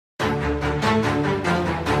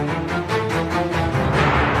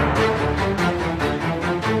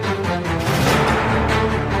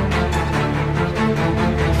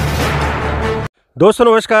दोस्तों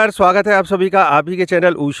नमस्कार, स्वागत है आप सभी का आप ही के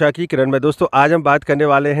चैनल उषा की किरण में। दोस्तों आज हम बात करने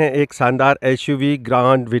वाले हैं एक शानदार एसयूवी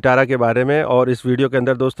ग्रैंड विटारा के बारे में। और इस वीडियो के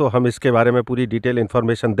अंदर दोस्तों हम इसके बारे में पूरी डिटेल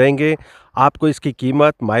इन्फॉर्मेशन देंगे। आपको इसकी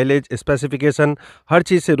कीमत, माइलेज, स्पेसिफिकेशन हर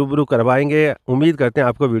चीज़ से रूबरू करवाएंगे। उम्मीद करते हैं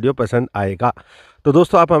आपको वीडियो पसंद आएगा। तो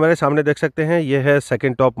दोस्तों आप हमारे सामने देख सकते हैं, ये है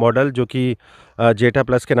सेकेंड टॉप मॉडल जो कि जेटा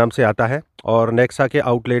प्लस के नाम से आता है। और नेक्सा के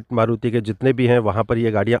आउटलेट मारुति के जितने भी हैं वहाँ पर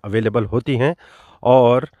ये गाड़ियाँ अवेलेबल होती हैं।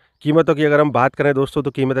 और कीमतों की अगर हम बात करें दोस्तों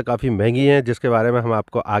तो कीमतें काफ़ी महंगी हैं, जिसके बारे में हम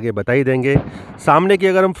आपको आगे बता ही देंगे। सामने की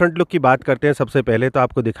अगर हम फ्रंट लुक की बात करते हैं, सबसे पहले तो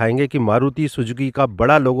आपको दिखाएंगे कि मारुति सुजुकी का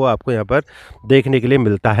बड़ा लोगो आपको यहाँ पर देखने के लिए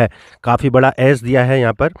मिलता है। काफ़ी बड़ा एस दिया है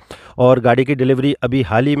यहाँ पर। और गाड़ी की डिलीवरी अभी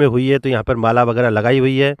हाल ही में हुई है, तो यहाँ पर माला वगैरह लगाई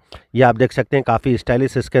हुई है। ये आप देख सकते हैं, काफ़ी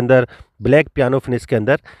स्टाइलिश इसके अंदर ब्लैक पियानो फिनिश के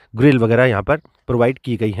अंदर ग्रिल वगैरह यहाँ पर प्रोवाइड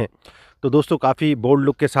की गई हैं। तो दोस्तों काफ़ी बोल्ड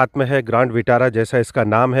लुक के साथ में है। ग्रैंड विटारा जैसा इसका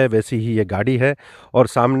नाम है वैसी ही ये गाड़ी है। और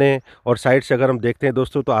सामने और साइड से अगर हम देखते हैं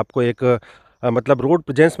दोस्तों तो आपको एक मतलब रोड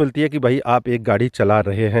प्रेजेंस मिलती है कि भाई आप एक गाड़ी चला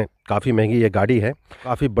रहे हैं। काफ़ी महंगी ये गाड़ी है।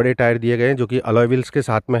 काफ़ी बड़े टायर दिए गए हैं जो कि अलॉय व्हील्स के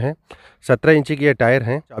साथ में हैं। 17 इंची की ये टायर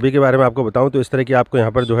हैं। चाबी के बारे में आपको बताऊं तो इस तरह की आपको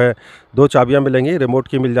यहाँ पर जो है 2 चाबियाँ मिलेंगी, रिमोट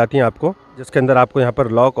की मिल जाती हैं आपको, जिसके अंदर आपको यहाँ पर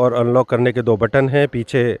लॉक और अनलॉक करने के 2 बटन हैं।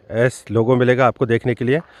 पीछे एस लोगो मिलेगा आपको देखने के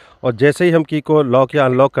लिए। और जैसे ही हम की को लॉक या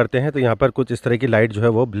अनलॉक करते हैं तो यहाँ पर कुछ इस तरह की लाइट जो है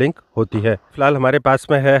वो ब्लिंक होती है। फिलहाल हमारे पास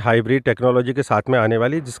में है हाइब्रिड टेक्नोलॉजी के साथ में आने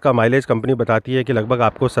वाली, जिसका माइलेज कंपनी बताती है कि लगभग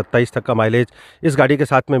आपको 27 तक का माइलेज इस गाड़ी के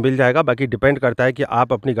साथ में मिल जाएगा। बाकी डिपेंड करता है कि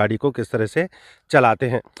आप अपनी गाड़ी को किस तरह से चलाते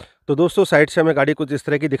हैं। तो दोस्तों साइड से हमें गाड़ी कुछ इस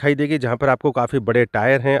तरह की दिखाई देगी, जहां पर आपको काफ़ी बड़े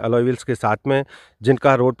टायर हैं अलॉय व्हील्स के साथ में,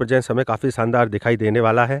 जिनका रोड प्रेजेंस हमें काफ़ी शानदार दिखाई देने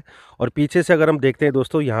वाला है। और पीछे से अगर हम देखते हैं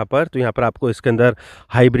दोस्तों यहाँ पर, तो यहाँ पर आपको इसके अंदर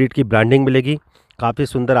हाइब्रिड की ब्रांडिंग मिलेगी। काफ़ी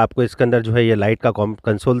सुंदर आपको इसके अंदर जो है ये लाइट का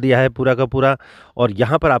कंसोल दिया है पूरा का पूरा। और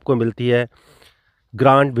यहाँ पर आपको मिलती है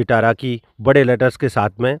ग्रैंड विटारा की बड़े लेटर्स के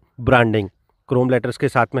साथ में ब्रांडिंग, क्रोम लेटर्स के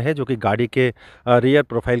साथ में है, जो कि गाड़ी के रियर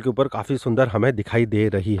प्रोफाइल के ऊपर काफ़ी सुंदर हमें दिखाई दे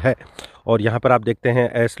रही है। और यहाँ पर आप देखते हैं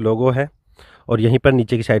एस लोगो है। और यहीं पर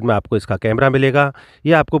नीचे की साइड में आपको इसका कैमरा मिलेगा।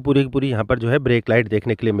 ये आपको पूरी की पूरी यहाँ पर जो है ब्रेक लाइट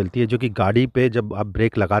देखने के लिए मिलती है, जो कि गाड़ी पे जब आप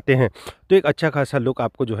ब्रेक लगाते हैं तो एक अच्छा खासा लुक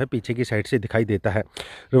आपको जो है पीछे की साइड से दिखाई देता है।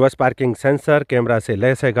 रिवर्स पार्किंग सेंसर, कैमरा से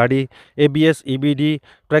लैस है गाड़ी, ABS, EBD,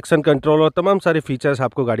 ट्रैक्शन कंट्रोल और तमाम सारे फीचर्स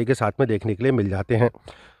आपको गाड़ी के साथ में देखने के लिए मिल जाते हैं।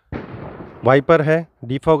 वाइपर है,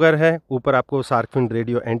 डिफॉगर है, ऊपर आपको शार्क फिन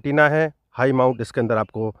रेडियो एंटीना है। हाई माउंट इसके अंदर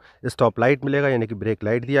आपको स्टॉप लाइट मिलेगा, यानी कि ब्रेक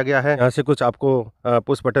लाइट दिया गया है। यहाँ से कुछ आपको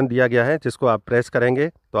पुश बटन दिया गया है, जिसको आप प्रेस करेंगे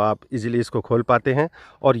तो आप इजीली इसको खोल पाते हैं।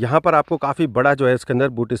 और यहाँ पर आपको काफ़ी बड़ा जो है इसके अंदर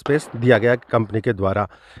बूट स्पेस दिया गया है कंपनी के द्वारा।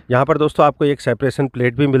 यहाँ पर दोस्तों आपको एक सेपरेशन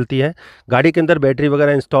प्लेट भी मिलती है। गाड़ी के अंदर बैटरी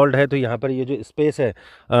वगैरह इंस्टॉल्ड है, तो यहाँ पर ये जो स्पेस है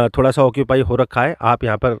थोड़ा सा ऑक्यूपाई हो रखा है। आप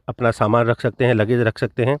यहाँ पर अपना सामान रख सकते हैं, लगेज रख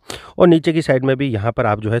सकते हैं। और नीचे की साइड में भी यहाँ पर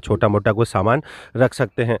आप जो है छोटा मोटा कुछ सामान रख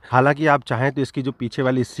सकते हैं। हालांकि आप चाहें तो इसकी जो पीछे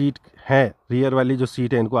वाली सीट है, रियर वाली जो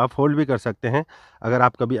सीट है, इनको आप फोल्ड भी कर सकते हैं। अगर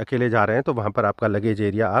आप कभी अकेले जा रहे हैं तो वहाँ पर आपका लगेज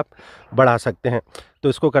एरिया आप बढ़ा सकते हैं। तो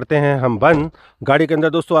इसको करते हैं हम बंद। गाड़ी के अंदर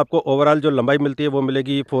दोस्तों आपको ओवरऑल जो लंबाई मिलती है वो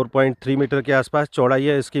मिलेगी 4.3 मीटर के आसपास। चौड़ाई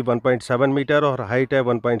है इसकी 1.7 मीटर और हाइट है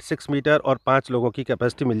 1.6 मीटर। और 5 लोगों की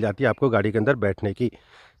कैपेसिटी मिल जाती है आपको गाड़ी के अंदर बैठने की।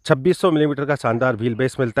 2600 मिलीमीटर का शानदार व्हील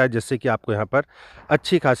बेस मिलता है, जिससे कि आपको यहाँ पर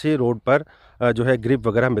अच्छी खासी रोड पर जो है ग्रिप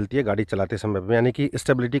वगैरह मिलती है गाड़ी चलाते समय में, यानी कि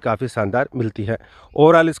स्टेबिलिटी काफ़ी शानदार मिलती है।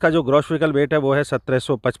 ओवरऑल इसका जो ग्रॉस व्हीकल वेट है वो है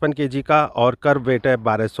 1755 kg का, और कर्व वेट है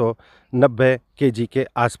 1290 kg के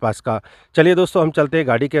आसपास का। चलिए दोस्तों हम चलते हैं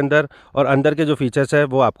गाड़ी के अंदर, और अंदर के जो फीचर्स है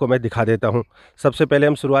वो आपको मैं दिखा देता हूँ। सबसे पहले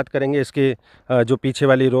हम शुरुआत करेंगे इसके जो पीछे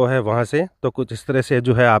वाली रो है वहाँ से। तो कुछ इस तरह से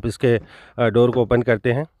जो है आप इसके डोर को ओपन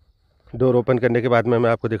करते हैं। डोर ओपन करने के बाद में मैं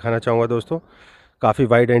आपको दिखाना चाहूँगा दोस्तों, काफ़ी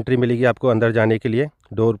वाइड एंट्री मिलेगी आपको अंदर जाने के लिए।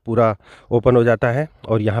 डोर पूरा ओपन हो जाता है।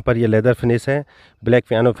 और यहाँ पर ये लेदर फिनिश है, ब्लैक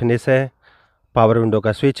पियानो फिनिश है, पावर विंडो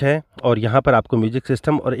का स्विच है। और यहाँ पर आपको म्यूजिक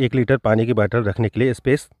सिस्टम और 1 लीटर पानी की बोतल रखने के लिए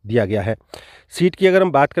स्पेस दिया गया है। सीट की अगर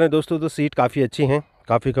हम बात करें दोस्तों तो सीट काफ़ी अच्छी हैं,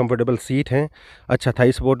 काफ़ी कंफर्टेबल सीट हैं। अच्छा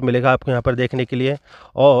थाई सपोर्ट मिलेगा आपको यहाँ पर देखने के लिए।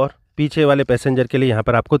 और पीछे वाले पैसेंजर के लिए यहाँ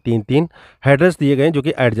पर आपको 3 हेडरेस्ट दिए गए हैं, जो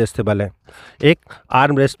कि एडजस्टेबल हैं। एक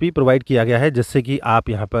आर्म रेस्ट भी प्रोवाइड किया गया है, जिससे कि आप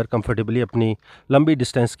यहाँ पर कंफर्टेबली अपनी लंबी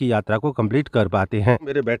डिस्टेंस की यात्रा को कंप्लीट कर पाते हैं।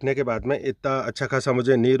 मेरे बैठने के बाद में इतना अच्छा खासा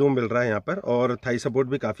मुझे नी रूम मिल रहा है यहाँ पर, और थाई सपोर्ट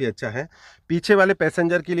भी काफ़ी अच्छा है। पीछे वाले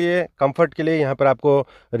पैसेंजर के लिए कंफर्ट के लिए यहाँ पर आपको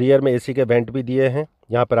रियर में AC के वेंट भी दिए हैं।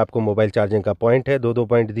 यहाँ पर आपको मोबाइल चार्जिंग का पॉइंट है, 2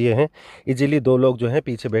 पॉइंट दिए हैं। इजीली 2 लोग जो हैं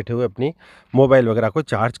पीछे बैठे हुए अपनी मोबाइल वगैरह को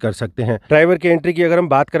चार्ज कर सकते हैं। ड्राइवर की एंट्री की अगर हम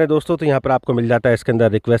बात करें दोस्तों तो यहाँ पर आपको मिल जाता है इसके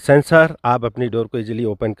अंदर रिक्वेस्ट सेंसर। आप अपनी डोर को इजीली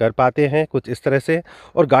ओपन कर पाते हैं कुछ इस तरह से।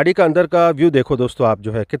 और गाड़ी का अंदर का व्यू देखो दोस्तों, आप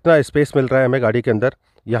जो है कितना स्पेस मिल रहा है हमें गाड़ी के अंदर।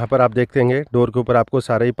 यहाँ पर आप देखते हैं डोर के ऊपर आपको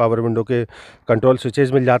सारे ही पावर विंडो के कंट्रोल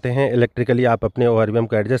स्विचेज मिल जाते हैं। इलेक्ट्रिकली आप अपने ओआरवीएम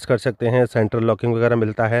को एडजस्ट कर सकते हैं। सेंट्रल लॉकिंग वगैरह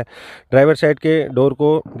मिलता है। ड्राइवर साइड के डोर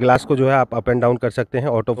को ग्लास को जो है आप अप एंड डाउन कर सकते हैं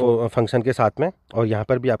ऑटो फंक्शन के साथ में। और यहाँ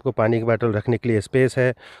पर भी आपको पानी की बोतल रखने के लिए स्पेस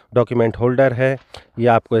है, डॉक्यूमेंट होल्डर है। ये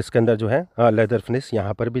आपको इसके अंदर जो है लेदर फिनिश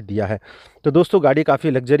यहाँ पर भी दिया है। तो दोस्तों गाड़ी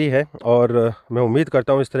काफ़ी लग्जरी है और मैं उम्मीद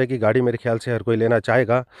करता हूँ इस तरह की गाड़ी मेरे ख्याल से हर कोई लेना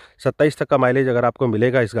चाहेगा। 27 तक का माइलेज अगर आपको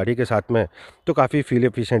मिलेगा इस गाड़ी के साथ में तो काफ़ी फ्यूल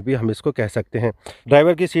एफिशिएंट भी हम इसको कह सकते हैं।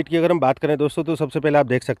 ड्राइवर की सीट की अगर हम बात करें दोस्तों तो सबसे पहले आप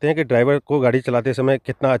देख सकते हैं कि ड्राइवर को गाड़ी चलाते समय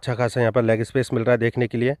कितना अच्छा खासा यहाँ पर लेग स्पेस मिल रहा है देखने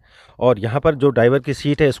के लिए। और यहाँ पर जो ड्राइवर की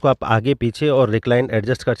सीट है इसको आप आगे पीछे और रिक्लाइन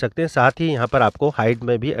एडजस्ट कर सकते हैं। साथ ही यहाँ पर आपको हाइट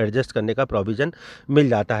में भी एडजस्ट करने का प्रोविज़न मिल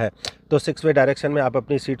जाता है। तो 6 वे डायरेक्शन में आप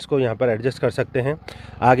अपनी सीट्स को यहाँ पर एडजस्ट कर सकते हैं।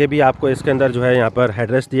 आगे भी आपको इसके अंदर जो है यहाँ पर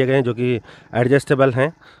हेडरेस्ट दिए गए हैं जो कि एडजस्टेबल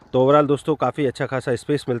हैं। तो ओवरऑल दोस्तों काफ़ी अच्छा खासा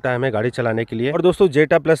स्पेस मिलता है हमें गाड़ी चलाने के लिए। और दोस्तों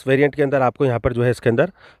जेटा प्लस वेरिएंट के अंदर आपको यहाँ पर जो है इसके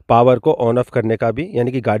अंदर पावर को ऑन ऑफ करने का भी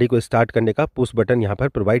यानी कि गाड़ी को स्टार्ट करने का पुश बटन यहाँ पर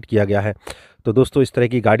प्रोवाइड किया गया है। तो दोस्तों इस तरह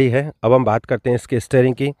की गाड़ी है। अब हम बात करते हैं इसके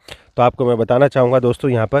स्टीयरिंग की। तो आपको मैं बताना चाहूँगा दोस्तों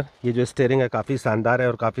यहाँ पर ये जो स्टीयरिंग है काफ़ी शानदार है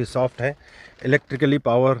और काफ़ी सॉफ्ट है। इलेक्ट्रिकली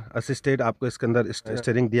पावर असिस्टेड आपको इसके अंदर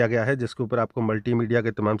स्टीयरिंग दिया गया है जिसके ऊपर आपको मल्टीमीडिया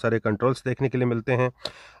के तमाम सारे कंट्रोल्स देखने के लिए मिलते हैं।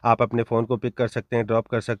 आप अपने फ़ोन को पिक कर सकते हैं, ड्रॉप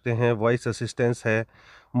कर सकते हैं। वॉइस असिस्टेंस है,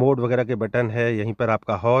 मोड वगैरह के बटन है, यहीं पर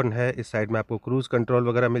आपका हॉर्न है। इस साइड में आपको क्रूज़ कंट्रोल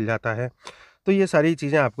वगैरह मिल जाता है। तो ये सारी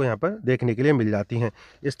चीज़ें आपको यहाँ पर देखने के लिए मिल जाती हैं।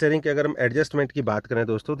 स्टीयरिंग के अगर हम एडजस्टमेंट की बात करें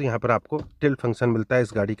दोस्तों तो यहाँ पर आपको टिल्ट फंक्शन मिलता है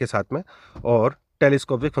इस गाड़ी के साथ में और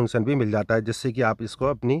टेलीस्कोपिक फंक्शन भी मिल जाता है जिससे कि आप इसको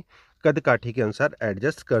अपनी कद काठी के अनुसार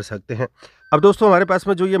एडजस्ट कर सकते हैं। अब दोस्तों हमारे पास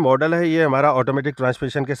में जो ये मॉडल है ये हमारा ऑटोमेटिक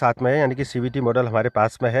ट्रांसमिशन के साथ में है यानी कि सीवीटी मॉडल हमारे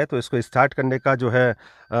पास में है। तो इसको स्टार्ट करने का जो है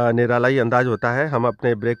निराला ही अंदाज होता है। हम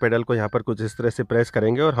अपने ब्रेक पेडल को यहाँ पर कुछ इस तरह से प्रेस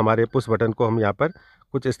करेंगे और हमारे पुश बटन को हम यहाँ पर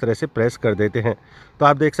कुछ इस तरह से प्रेस कर देते हैं। तो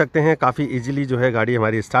आप देख सकते हैं काफ़ी ईजिली जो है गाड़ी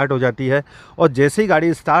हमारी स्टार्ट हो जाती है। और जैसे ही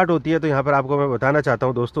गाड़ी स्टार्ट होती है तो यहाँ पर आपको मैं बताना चाहता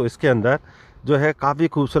हूँ दोस्तों इसके अंदर जो है काफ़ी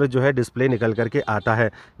खूबसूरत जो है डिस्प्ले निकल करके आता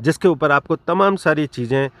है जिसके ऊपर आपको तमाम सारी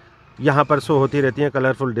चीज़ें यहाँ पर शो होती रहती हैं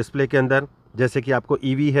कलरफुल डिस्प्ले के अंदर। जैसे कि आपको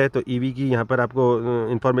ईवी है तो ईवी की यहाँ पर आपको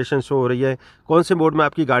इन्फॉर्मेशन शो हो रही है। कौन से मोड में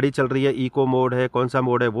आपकी गाड़ी चल रही है, इको मोड है, कौन सा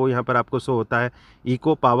मोड है वो यहाँ पर आपको शो होता है,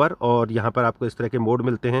 इको पावर। और यहाँ पर आपको इस तरह के मोड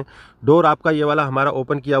मिलते हैं। डोर आपका ये वाला हमारा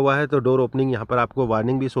ओपन किया हुआ है तो डोर ओपनिंग यहाँ पर आपको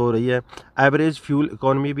वार्निंग भी शो हो रही है। एवरेज फ्यूल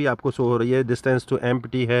इकोनॉमी भी आपको शो हो रही है, डिस्टेंस टू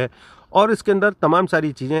एम्प्टी है। और इसके अंदर तमाम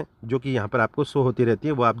सारी चीज़ें जो कि यहाँ पर आपको शो होती रहती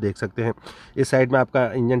है वो आप देख सकते हैं। इस साइड में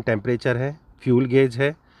आपका इंजन टेम्परेचर है, फ्यूल गेज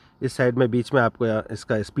है। इस साइड में बीच में आपको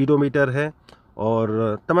इसका स्पीडोमीटर है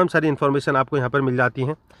और तमाम सारी इन्फॉर्मेशन आपको यहाँ पर मिल जाती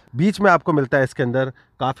हैं। बीच में आपको मिलता है इसके अंदर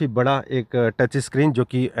काफ़ी बड़ा एक टच स्क्रीन जो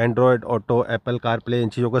कि Android auto, Apple car play in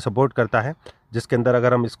चीज़ों को सपोर्ट करता है। जिसके अंदर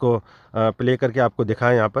अगर हम इसको प्ले करके आपको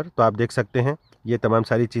दिखाएं यहाँ पर तो आप देख सकते हैं ये तमाम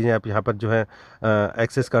सारी चीज़ें आप यहाँ पर जो है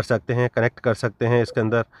एक्सेस कर सकते हैं, कनेक्ट कर सकते हैं। इसके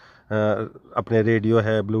अंदर अपने रेडियो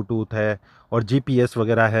है, ब्लूटूथ है और जीपीएस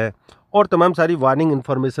वगैरह है और तमाम सारी वार्निंग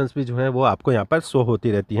इन्फॉर्मेशंस भी जो हैं वो आपको यहाँ पर शो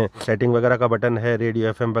होती रहती हैं। सेटिंग वगैरह का बटन है, रेडियो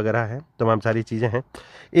एफएम वगैरह है, तमाम सारी चीज़ें हैं।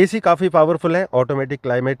 एसी काफ़ी पावरफुल है, ऑटोमेटिक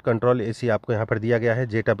क्लाइमेट कंट्रोल एसी आपको यहाँ पर दिया गया है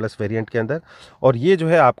जेटा प्लस वेरिएंट के अंदर। और ये जो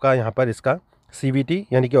है आपका यहाँ पर इसका सीवीटी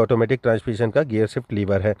यानी कि ऑटोमेटिक ट्रांसमिशन का गियर शिफ्ट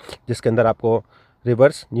लीवर है जिसके अंदर आपको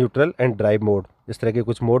reverse, neutral and drive mode इस तरह के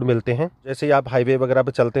कुछ मोड मिलते हैं। जैसे ही आप हाईवे वगैरह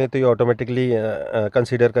पर चलते हैं तो ये ऑटोमेटिकली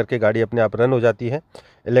कंसीडर करके गाड़ी अपने आप रन हो जाती है।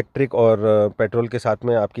 इलेक्ट्रिक और पेट्रोल के साथ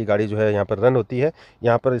में आपकी गाड़ी जो है यहाँ पर रन होती है।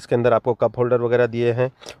 यहाँ पर इसके अंदर आपको कप होल्डर वगैरह दिए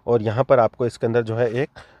हैं और यहाँ पर आपको इसके अंदर जो है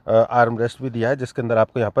एक आर्म रेस्ट भी दिया है जिसके अंदर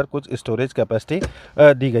आपको यहाँ पर कुछ स्टोरेज कैपेसिटी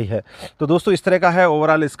दी गई है। तो दोस्तों इस तरह का है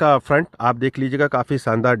ओवरऑल इसका फ्रंट। आप देख लीजिएगा काफ़ी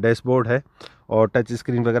शानदार डैशबोर्ड है और टच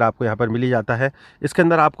स्क्रीन वगैरह आपको यहाँ पर मिल ही जाता है। इसके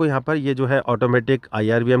अंदर आपको यहाँ पर ये जो है ऑटोमेटिक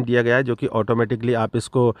IRVM दिया गया है जो कि ऑटोमेटिकली आप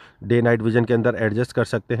इसको डे नाइट विजन के अंदर एडजस्ट कर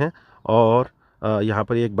सकते हैं। और यहाँ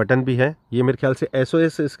पर एक बटन भी है, ये मेरे ख्याल से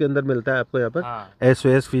SOS इसके अंदर मिलता है आपको यहाँ पर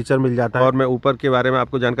SOS फीचर मिल जाता है। और मैं ऊपर के बारे में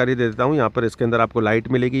आपको जानकारी दे देता हूँ। यहाँ पर इसके अंदर आपको लाइट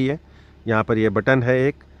मिलेगी है, यहाँ पर ये बटन है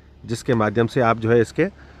एक जिसके माध्यम से आप जो है इसके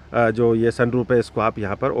जो ये सनरूफ है इसको आप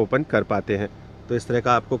यहाँ पर ओपन कर पाते हैं। तो इस तरह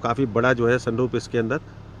का आपको काफ़ी बड़ा जो है सनरूफ इसके अंदर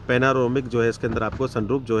पैनारोमिक जो है इसके अंदर आपको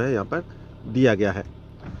सनरूफ जो है यहाँ पर दिया गया है।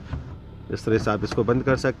 इस तरह से आप इसको बंद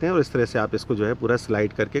कर सकते हैं और इस तरह से आप इसको जो है पूरा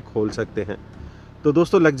स्लाइड करके खोल सकते हैं। तो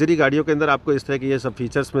दोस्तों लग्जरी गाड़ियों के अंदर आपको इस तरह के ये सब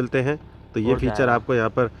फीचर्स मिलते हैं। तो ये फीचर आपको यहाँ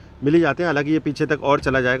पर मिल ही जाते हैं। हालांकि ये पीछे तक और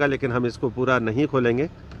चला जाएगा लेकिन हम इसको पूरा नहीं खोलेंगे,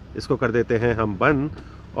 इसको कर देते हैं हम बंद।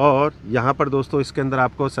 और यहाँ पर दोस्तों इसके अंदर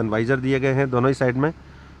आपको सनवाइज़र दिए गए हैं दोनों ही साइड में,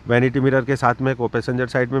 वैनिटी मिरर के साथ में को पैसेंजर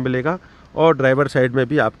साइड में मिलेगा और ड्राइवर साइड में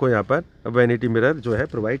भी आपको यहाँ पर वैनिटी मिरर जो है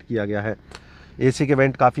प्रोवाइड किया गया है। एसी के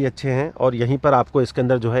वेंट काफ़ी अच्छे हैं और यहीं पर आपको इसके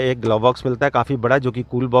अंदर जो है एक ग्लव बॉक्स मिलता है काफ़ी बड़ा, जो कि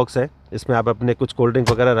कूल बॉक्स है। इसमें आप अपने कुछ कोल्ड ड्रिंक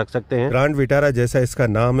वगैरह रख सकते हैं। ग्रांड विटारा जैसा इसका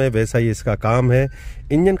नाम है वैसा ही इसका काम है।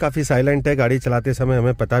 इंजन काफ़ी साइलेंट है, गाड़ी चलाते समय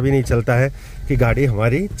हमें पता भी नहीं चलता है कि गाड़ी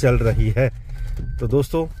हमारी चल रही है। तो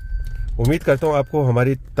दोस्तों उम्मीद करता हूँ आपको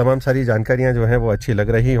हमारी तमाम सारी जानकारियाँ जो हैं वो अच्छी लग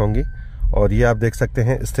रही होंगी। और ये आप देख सकते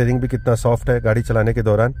हैं स्टीयरिंग भी कितना सॉफ्ट है गाड़ी चलाने के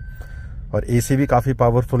दौरान, और एसी भी काफ़ी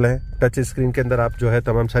पावरफुल है। टच स्क्रीन के अंदर आप जो है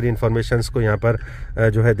तमाम सारी इन्फॉर्मेशंस को यहाँ पर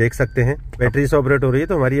जो है देख सकते हैं। बैटरी से ऑपरेट हो रही है,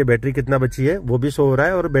 तो हमारी ये बैटरी कितना बची है वो भी शो हो रहा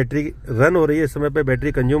है, और बैटरी रन हो रही है इस समय पे,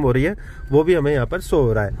 बैटरी कंज्यूम हो रही है वो भी हमें यहाँ पर शो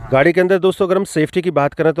हो रहा है। गाड़ी के अंदर दोस्तों अगर हम सेफ्टी की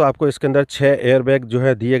बात करें तो आपको इसके अंदर 6 एयर बैग जो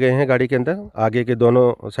है दिए गए हैं गाड़ी के अंदर। आगे के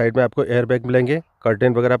दोनों साइड में आपको एयर बैग मिलेंगे,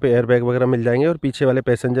 कर्टेन वगैरह पे एयर बैग वगैरह मिल जाएंगे, और पीछे वाले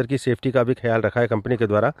पैसेंजर की सेफ्टी का भी ख्याल रखा है कंपनी के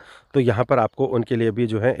द्वारा, तो यहाँ पर आपको उनके लिए भी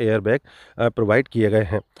जो है एयर बैग प्रोवाइड किए गए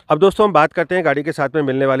हैं। अब दोस्तों हम बात करते हैं गाड़ी के साथ में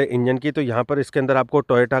मिलने वाले इंजन की। तो यहाँ पर इसके अंदर आपको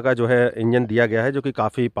टोयोटा का जो है इंजन दिया गया है, जो कि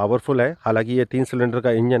काफ़ी पावरफुल है। हालांकि ये 3 सिलेंडर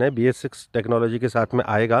का इंजन है, BS6 टेक्नोलॉजी के साथ में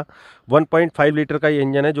आएगा। 1.5 लीटर का ये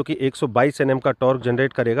इंजन है, जो कि 122 Nm का टॉर्क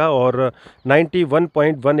जनरेट करेगा, और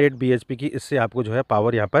 91.18 bhp की इससे आपको जो है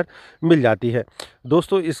पावर यहाँ पर मिल जाती है।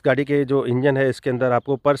 दोस्तों इस गाड़ी के जो इंजन है इसके अंदर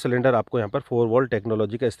आपको पर सिलेंडर आपको यहाँ पर 4 वोल्ट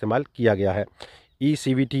टेक्नोलॉजी का इस्तेमाल किया गया है।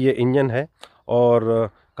 ECVT ये इंजन है, और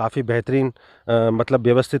काफ़ी बेहतरीन मतलब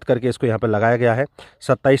व्यवस्थित करके इसको यहाँ पर लगाया गया है।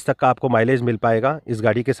 27 तक का आपको माइलेज मिल पाएगा इस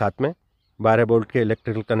गाड़ी के साथ में। 12 वोल्ट के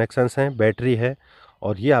इलेक्ट्रिकल कनेक्शंस हैं, बैटरी है,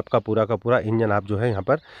 और ये आपका पूरा का पूरा इंजन आप जो है यहाँ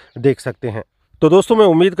पर देख सकते हैं। तो दोस्तों मैं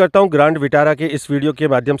उम्मीद करता हूँ ग्रांड विटारा के इस वीडियो के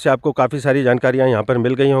माध्यम से आपको काफ़ी सारी जानकारियाँ यहाँ पर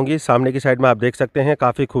मिल गई होंगी। सामने की साइड में आप देख सकते हैं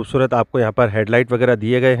काफ़ी खूबसूरत आपको यहाँ पर हेडलाइट वगैरह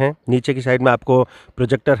दिए गए हैं। नीचे की साइड में आपको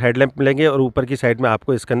प्रोजेक्टर हेडलैम्प मिलेंगे, और ऊपर की साइड में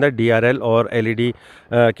आपको इसके अंदर DRL और LED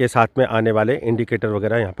के साथ में आने वाले इंडिकेटर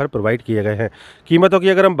वगैरह यहाँ पर प्रोवाइड किए गए हैं। कीमतों की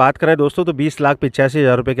अगर हम बात करें दोस्तों तो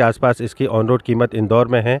 20,85,000 रुपये के आसपास इसकी ऑन रोड कीमत इंदौर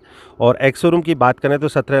में है, और एक्स शोरूम की बात करें तो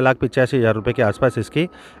 17,85,000 रुपये के आसपास इसकी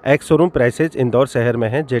एक्स शोरूम प्राइसेज इंदौर शहर में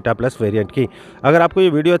है जेटा प्लस वेरिएंट की। अगर आपको ये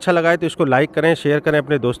वीडियो अच्छा लगा है तो इसको लाइक करें, शेयर करें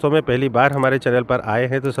अपने दोस्तों में। पहली बार हमारे चैनल पर आए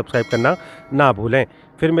हैं तो सब्सक्राइब करना ना भूलें।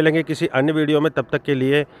 फिर मिलेंगे किसी अन्य वीडियो में, तब तक के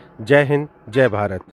लिए जय हिंद, जय भारत।